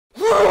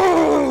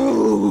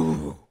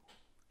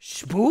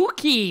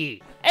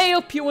Hey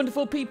up you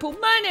wonderful people,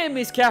 my name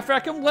is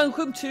Kafrak and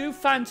welcome to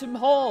Phantom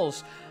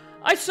Halls.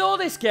 I saw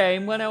this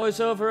game when I was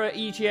over at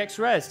EGX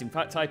Res. In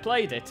fact, I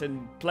played it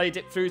and played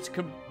it through to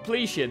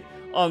completion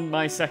on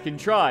my second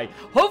try.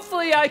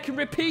 Hopefully I can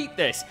repeat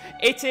this.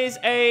 It is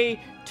a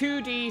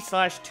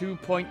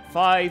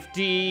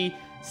 2D/2.5D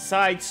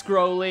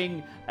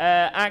side-scrolling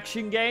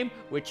action game,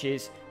 which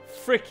is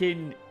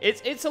freaking...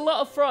 It's a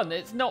lot of fun.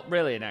 It's not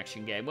really an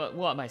action game. What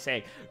am I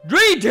saying?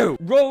 Redo!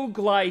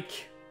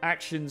 Roguelike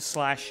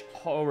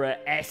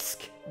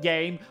action/horror-esque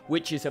game,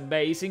 which is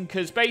amazing,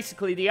 because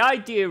basically the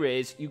idea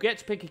is you get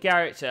to pick a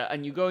character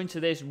and you go into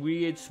this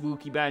weird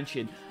spooky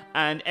mansion,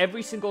 and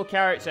every single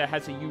character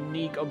has a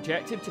unique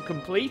objective to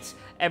complete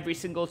every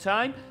single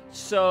time.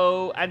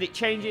 So, and it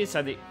changes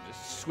and it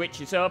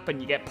switches up and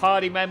you get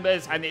party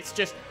members and it's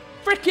just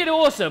freaking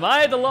awesome.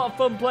 I had a lot of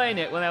fun playing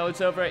it when I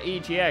was over at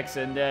EGX.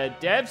 And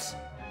devs,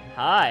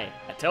 hi,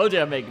 I told you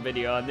I'd make a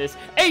video on this.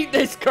 Ain't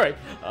this great?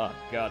 Oh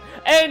god.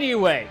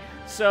 Anyway,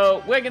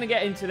 so we're gonna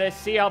get into this,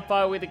 see how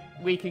far we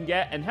can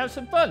get, and have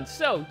some fun.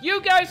 So,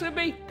 you guys with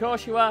me? Of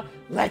course you are.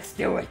 Let's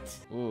do it.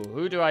 Ooh,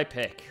 who do I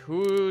pick?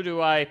 Who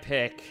do I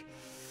pick?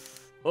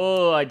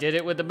 Oh, I did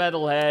it with the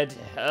metalhead.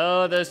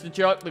 Oh, there's the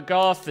jock, the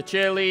goth, the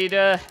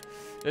cheerleader,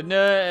 the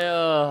nerd.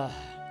 Oh.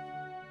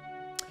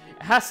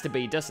 It has to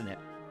be, doesn't it?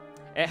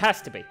 It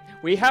has to be.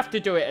 We have to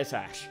do it as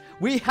Ash.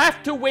 We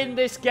have to win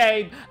this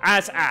game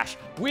as Ash.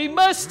 We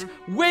must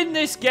win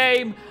this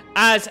game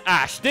as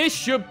Ash. This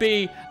should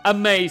be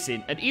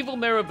amazing. An evil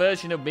mirror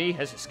version of me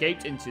has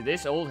escaped into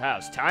this old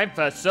house. Time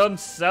for some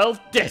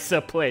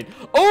self-discipline.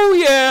 Oh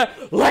yeah,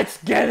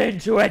 let's get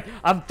into it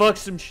and fuck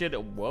some shit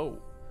up. Whoa.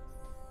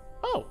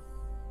 Oh.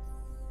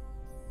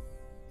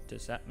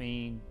 Does that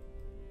mean...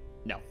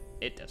 No,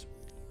 it doesn't.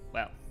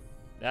 Well,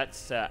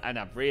 that's... and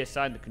I've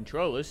reassigned the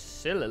controllers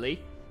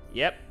sillily.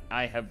 Yep,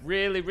 I have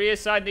really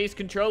reassigned these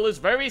controllers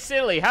very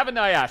silly, haven't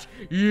I, Ash?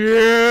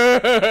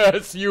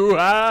 Yes, you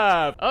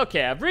have!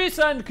 Okay, I've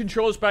reassigned the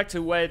controls back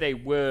to where they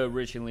were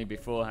originally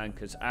beforehand,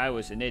 because I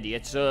was an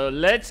idiot. So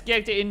let's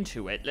get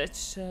into it.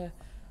 Let's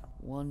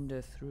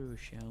wander through,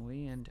 shall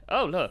we? And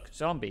oh, look,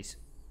 zombies.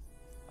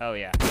 Oh,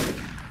 yeah.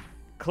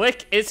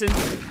 Click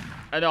isn't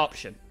an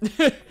option.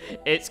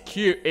 It's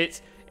Q.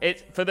 It's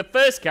for the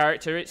first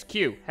character, it's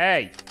Q.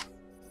 Hey.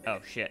 Oh,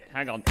 shit.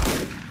 Hang on.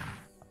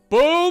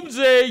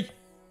 Boomsy!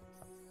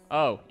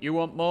 Oh, you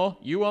want more?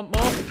 You want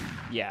more?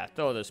 Yeah, I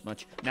thought as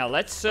much. Now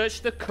let's search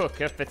the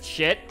cooker for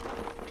shit.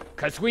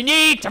 Because we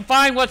need to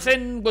find was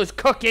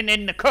cooking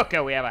in the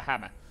cooker. We have a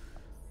hammer.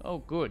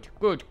 Oh, good,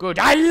 good, good.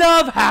 I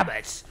love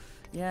hammers!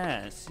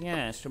 Yes,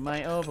 yes, from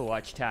my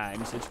Overwatch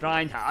times. It's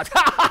Reinhardt.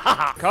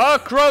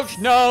 Cockroach,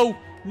 no!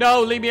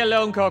 No, leave me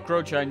alone,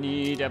 cockroach. I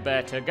need a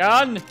better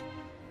gun.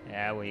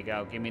 There we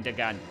go. Give me the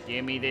gun.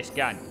 Give me this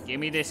gun. Give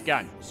me this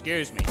gun.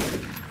 Excuse me.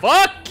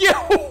 Fuck you!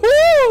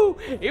 Woo!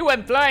 He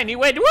went flying. He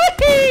went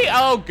whee!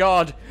 Oh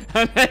god!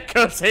 And there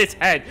goes his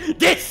head.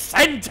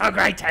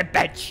 Disintegrated,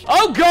 bitch!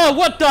 Oh god!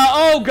 What the?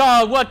 Oh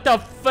god! What the?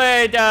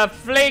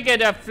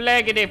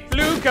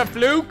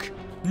 Fluke?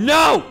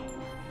 No!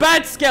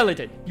 Bad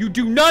skeleton. You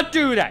do not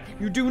do that.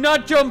 You do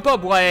not jump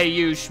up. Why are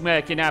you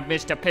smirking at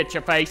Mr.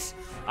 Pitcherface?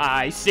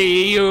 I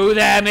see you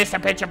there, Mr.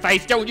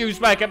 Pitcherface. Don't you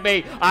smirk at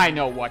me. I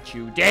know what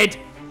you did.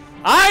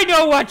 I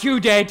know what you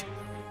did.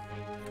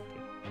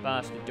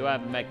 Bastard, do I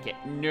have a med kit?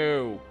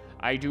 No,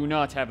 I do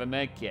not have a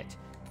med kit.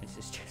 This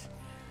is just...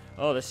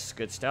 Oh, this is a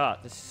good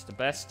start. This is the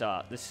best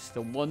start. This is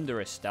the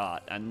wondrous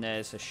start. And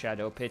there's a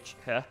shadow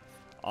picture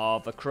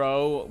of a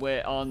crow.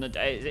 We're on the...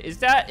 Is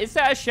that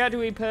a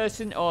shadowy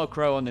person or a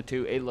crow on the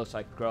tomb? It looks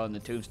like a crow on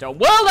the tombstone.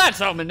 Well, that's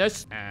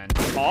ominous. And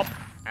pop.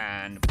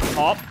 And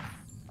pop.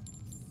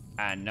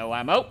 And no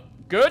ammo.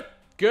 Good,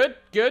 good,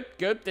 good,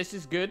 good. This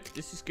is good.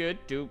 This is good.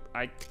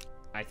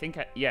 I think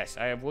yes,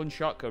 I have one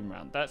shotgun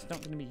round. That's not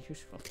going to be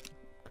useful.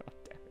 God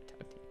damn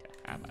it, I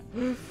need a hammer.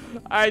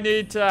 I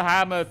need to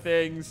hammer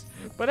things.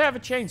 But I have a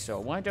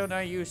chainsaw. Why don't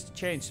I use the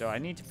chainsaw? I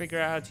need to figure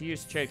out how to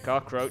use the chainsaw.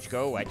 Cockroach,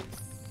 go away.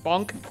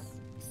 Bonk.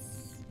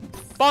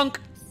 Bonk.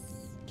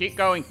 Keep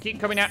going. Keep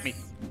coming at me.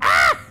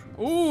 Ah!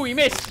 Ooh, he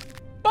missed.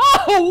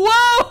 Oh,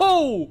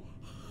 whoa!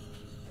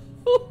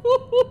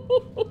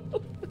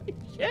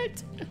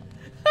 Shit.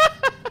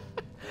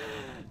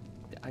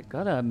 I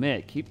gotta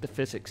admit, keep the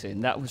physics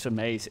in. That was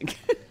amazing.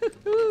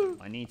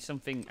 I need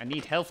something. I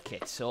need health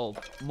kits or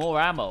more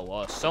ammo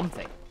or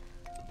something.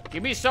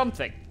 Give me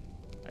something.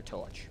 A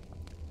torch.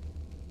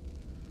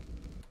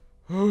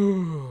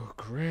 Oh,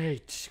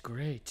 great,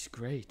 great,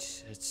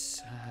 great.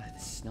 It's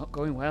not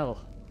going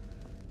well.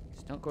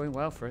 It's not going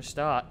well for a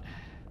start.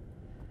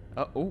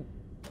 Oh,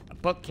 a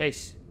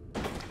bookcase.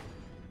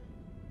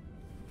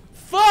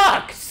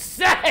 Fuck's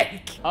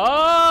sake!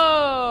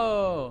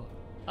 Oh!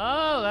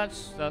 Oh,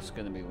 that's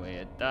gonna be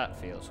weird. That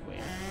feels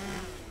weird.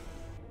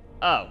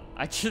 Oh,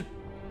 I just...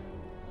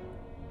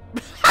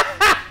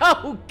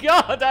 Oh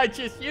god, I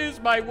just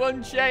used my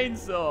one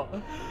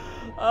chainsaw!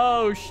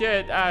 Oh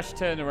shit, Ash,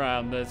 turn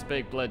around. There's a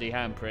big bloody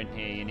handprint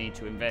here you need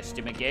to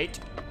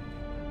investigate.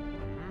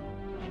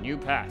 New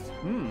path.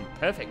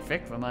 Perfect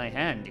fit for my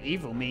hand.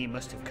 Evil me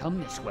must have come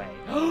this way.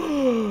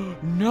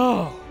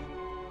 No!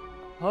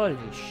 Holy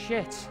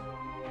shit.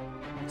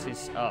 What's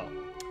this? Oh.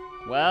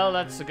 Well,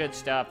 that's a good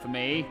start for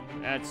me.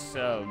 That's...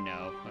 oh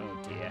no. Oh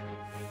dear.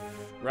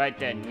 Right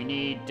then, we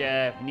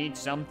need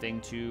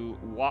something to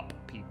whop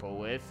people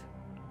with.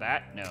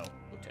 That? No.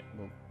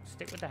 We'll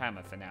stick with the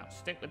hammer for now.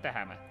 Stick with the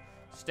hammer.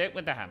 Stick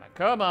with the hammer.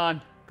 Come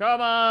on.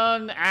 Come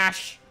on,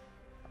 Ash.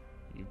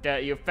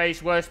 You've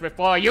faced worse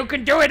before. You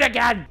can do it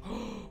again!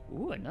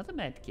 Ooh, another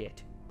med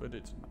kit. But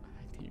it's...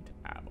 I need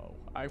ammo.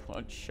 I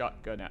want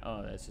shotgun.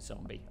 Oh, there's a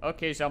zombie.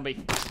 Okay,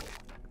 zombie.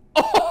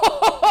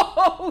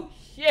 Oh,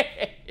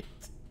 shit!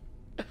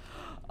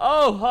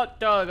 Oh, hot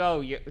dog.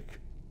 Oh, you...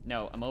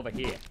 No, I'm over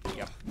here.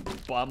 You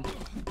bum.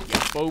 You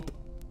boop.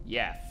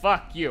 Yeah,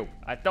 fuck you.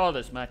 I thought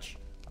as much.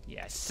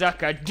 Yeah,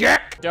 sucker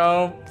dick!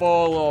 Don't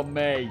follow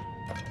me.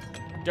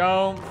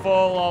 Don't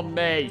follow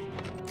me.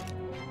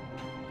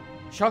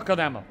 Shotgun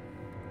ammo.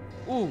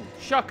 Ooh,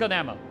 shotgun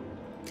ammo.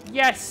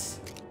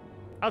 Yes!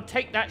 I'll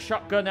take that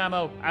shotgun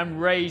ammo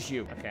and raise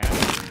you. Okay.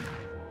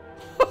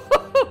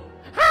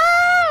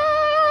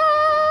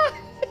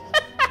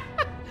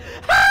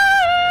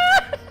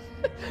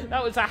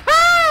 That was a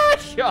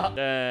shot.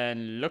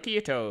 Then look at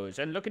your toes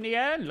and look in the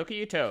air and look at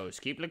your toes.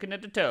 Keep looking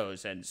at the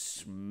toes and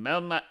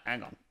smell my.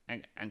 Hang on.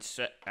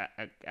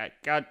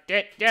 God,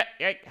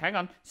 hang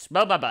on.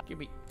 Smell my butt. Give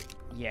me.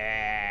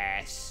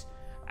 Yes.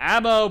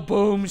 Ammo,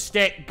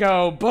 boomstick,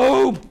 go,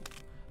 boom!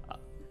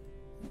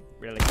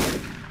 Really?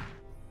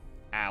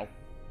 Ow.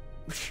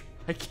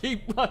 I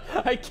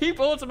keep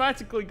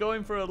automatically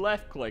going for a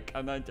left click,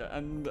 and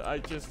I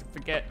just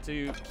forget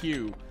to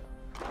Q.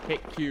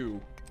 Hit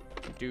Q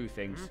to do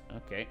things.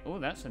 Okay. Oh,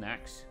 that's an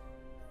axe.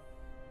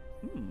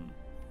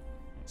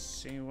 Let's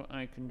see what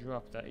I can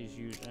drop that is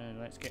used.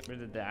 Let's get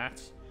rid of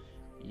that.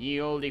 Ye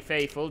olde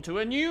faithful to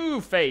a new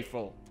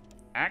faithful.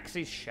 Axe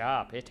is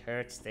sharp. It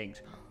hurts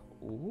things.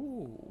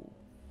 Ooh.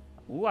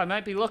 Ooh, I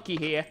might be lucky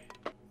here.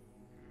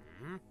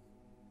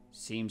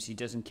 Seems he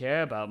doesn't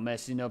care about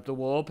messing up the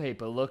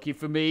wallpaper. Lucky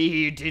for me,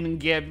 he didn't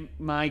get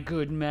my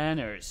good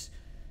manners.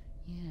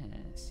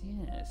 Yes,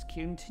 yes.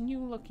 Continue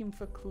looking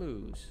for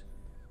clues.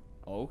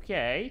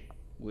 Okay.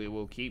 We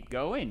will keep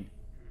going.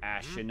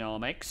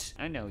 Astronomics.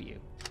 I know you.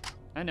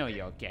 I know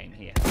your game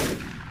here.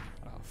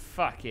 Oh,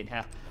 fucking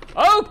hell.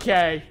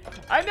 Okay!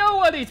 I know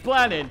what he's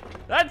planning.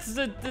 That's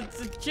a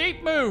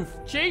cheap move.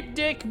 Cheap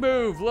dick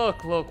move.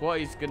 Look what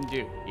he's gonna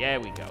do. There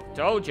we go.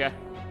 Told ya.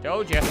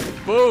 Told ya.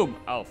 Boom.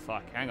 Oh,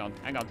 fuck. Hang on.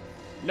 Hang on.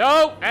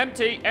 No!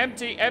 Empty.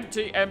 Empty.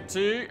 Empty.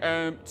 Empty.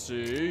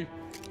 Empty.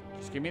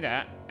 Just give me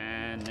that.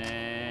 And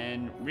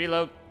then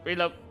reload.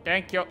 Reload.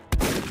 Thank you.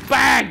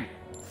 Bang!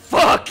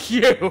 Fuck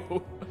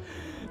you!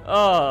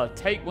 Oh,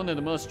 take one of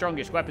the most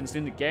strongest weapons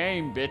in the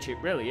game, bitch. It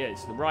really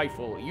is. The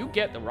rifle. You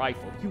get the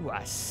rifle. You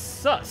are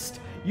sussed.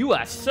 You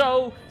are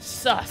so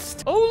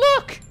sussed. Oh,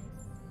 look!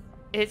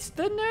 It's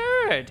the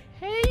nerd.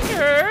 Hey,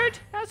 nerd.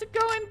 How's it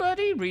going,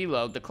 buddy?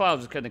 Reload. The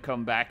cloud's gonna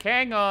come back.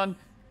 Hang on.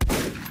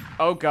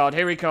 Oh, God.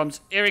 Here he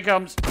comes. Here he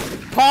comes.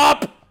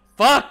 Pop!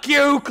 Fuck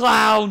you,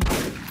 clown!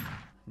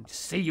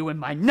 See you in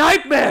my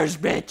nightmares,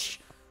 bitch!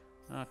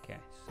 Okay,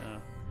 so...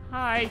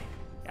 Hi.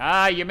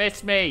 Ah, you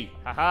missed me.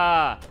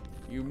 Haha.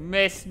 You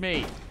missed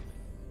me.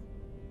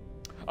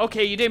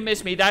 Okay, you didn't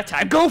miss me that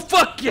time. Go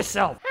fuck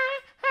yourself!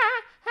 Ha,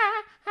 ha,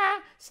 ha,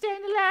 ha.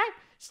 Stand alive.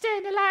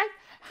 Stand alive.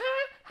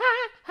 Ha,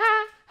 ha,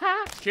 ha,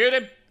 ha. Shoot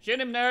him.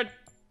 Shoot him, nerd.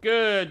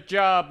 Good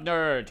job,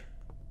 nerd.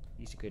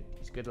 He's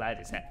a good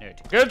lad, is that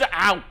nerd? Good.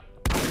 Ow!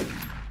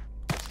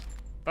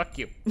 Fuck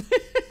you.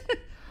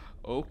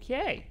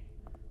 Okay.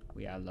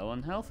 We are low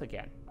on health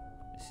again.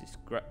 This is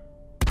great.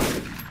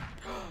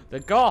 The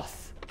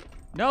goth.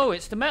 No,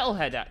 it's the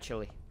metalhead,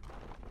 actually.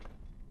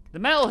 The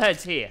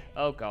metalhead's here.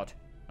 Oh, God.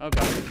 Oh,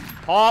 God.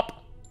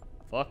 Pop.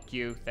 Fuck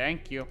you.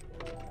 Thank you.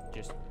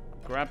 Just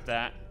grab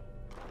that.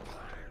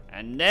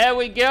 And there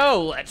we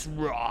go. Let's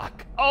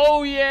rock.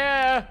 Oh,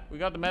 yeah. We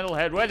got the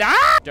metalhead. Where?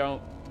 Ah!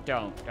 Don't.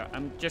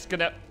 I'm just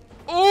gonna...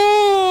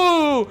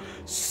 Ooh!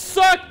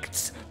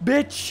 Sucked,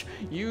 bitch.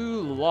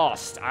 You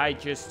lost. I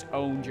just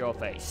owned your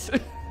face.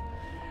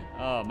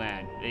 Oh,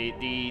 man.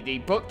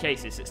 The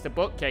bookcases. It's the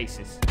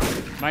bookcases.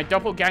 My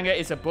doppelganger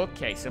is a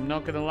bookcase. I'm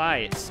not gonna lie.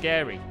 It's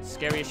scary.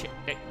 Scary as shit.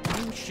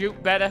 You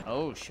shoot better.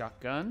 Oh,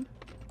 shotgun.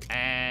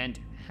 And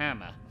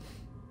hammer.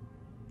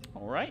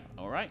 Alright,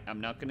 alright.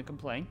 I'm not gonna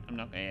complain. I'm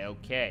not...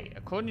 Okay.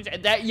 According to...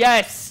 that...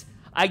 Yes!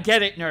 I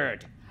get it,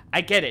 nerd. I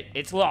get it.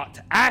 It's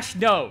locked. Ash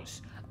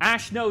knows.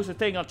 Ash knows a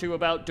thing or two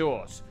about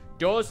doors.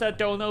 Doors that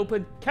don't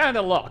open,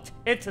 kinda locked.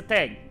 It's a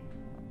thing.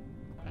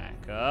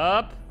 Back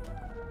up.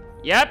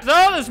 Yep,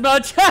 thought as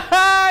much.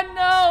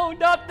 No,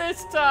 not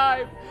this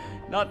time.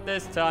 Not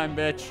this time,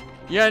 bitch.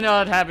 You're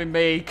not having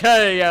me.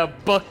 You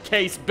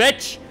bookcase,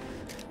 bitch.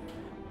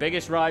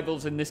 Biggest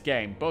rivals in this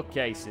game.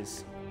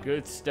 Bookcases.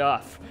 Good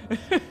stuff.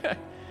 Getting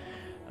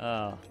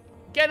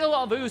a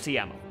lot of Uzi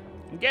ammo.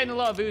 I'm getting a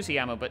lot of Uzi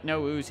ammo, but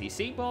no Uzi.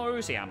 See, more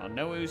Uzi ammo.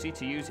 No Uzi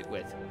to use it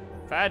with.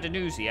 If I had an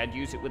Uzi, I'd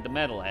use it with the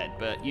metalhead,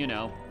 but, you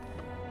know.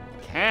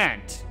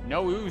 can't.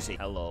 No Uzi.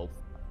 Hello.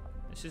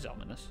 This is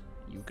ominous.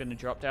 You gonna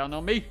drop down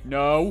on me?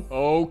 No.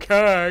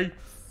 Okay.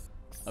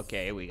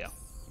 Okay, here we go.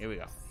 Here we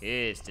go.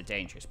 Here's the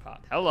dangerous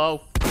part.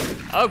 Hello.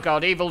 Oh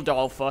god, evil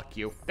doll. Fuck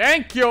you.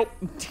 Thank you.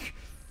 Do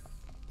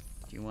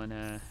you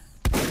wanna...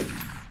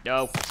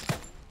 No.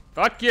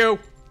 Fuck you.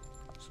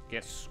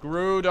 Get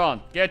screwed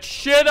on. Get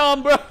shit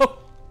on, bro.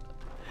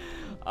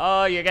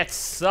 Oh, you get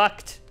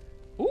sucked.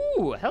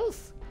 Ooh,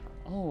 health.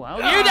 Oh, how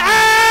you...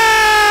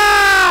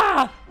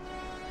 Ah!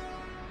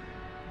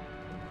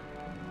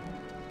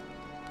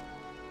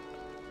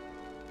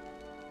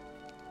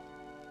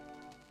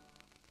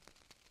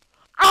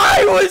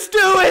 I was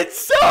doing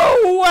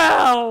so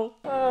well!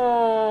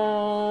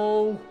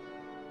 Oh.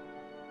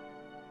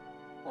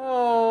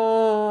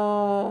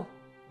 Oh.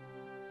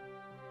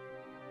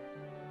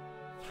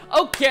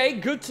 Okay,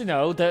 good to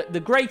know that the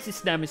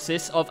greatest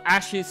nemesis of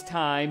Ash's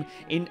time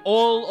in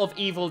all of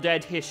Evil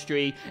Dead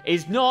history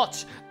is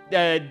not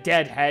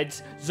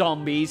deadheads,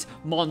 zombies,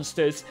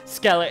 monsters,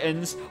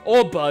 skeletons,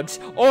 or bugs,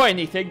 or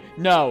anything.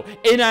 No,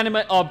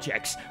 inanimate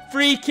objects.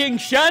 Freaking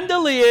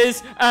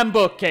chandeliers and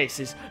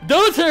bookcases.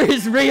 Those are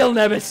his real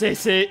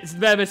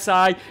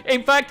nemesi.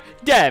 In fact,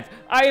 Dev,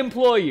 I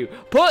implore you,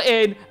 put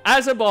in,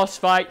 as a boss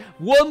fight,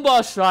 one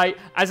boss fight,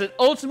 as an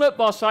ultimate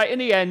boss fight in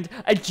the end,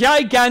 a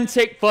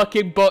gigantic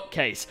fucking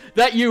bookcase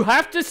that you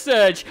have to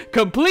search,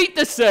 complete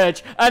the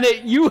search, and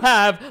you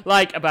have,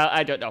 like, about,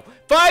 I don't know,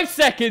 5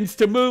 seconds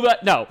to move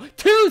out, no,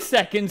 2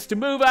 seconds to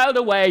move out of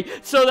the way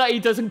so that he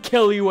doesn't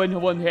kill you in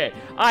one hit.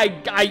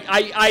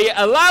 I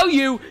allow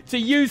you to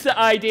use the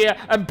idea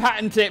and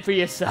patent it for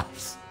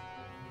yourselves.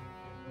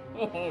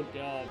 Oh,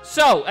 God.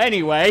 So,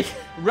 anyway,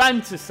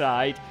 rant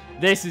aside,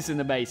 this is an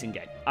amazing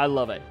game. I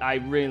love it. I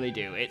really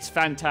do. It's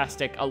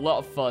fantastic. A lot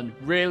of fun.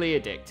 Really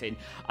addicting.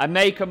 I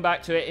may come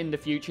back to it in the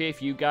future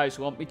if you guys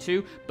want me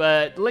to,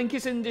 but link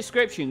is in the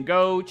description.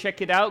 Go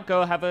check it out.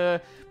 Go have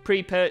a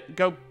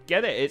go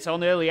get it. It's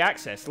on early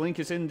access. Link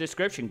is in the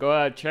description.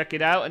 Go check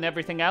it out and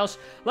everything else.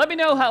 Let me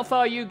know how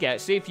far you get.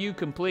 See if you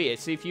complete it.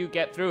 See if you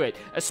get through it.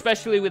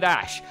 Especially with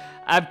Ash.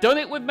 I've done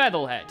it with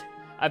Metalhead.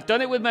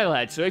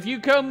 So if you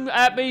come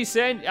at me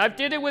saying, I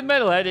did it with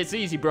Metalhead, it's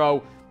easy,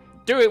 bro.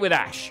 Do it with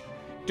Ash.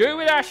 Do it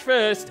with Ash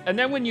first, and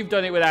then when you've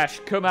done it with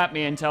Ash, come at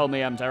me and tell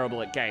me I'm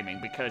terrible at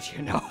gaming, because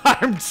you know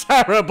I'm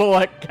terrible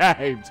at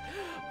games.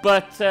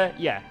 But,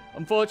 yeah,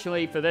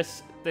 unfortunately for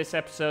this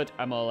episode,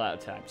 I'm all out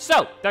of time.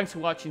 So, thanks for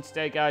watching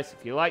today, guys.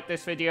 If you like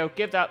this video,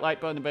 give that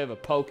like button a bit of a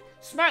poke,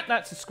 smack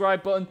that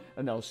subscribe button,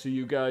 and I'll see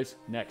you guys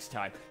next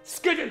time.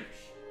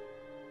 Skadoosh!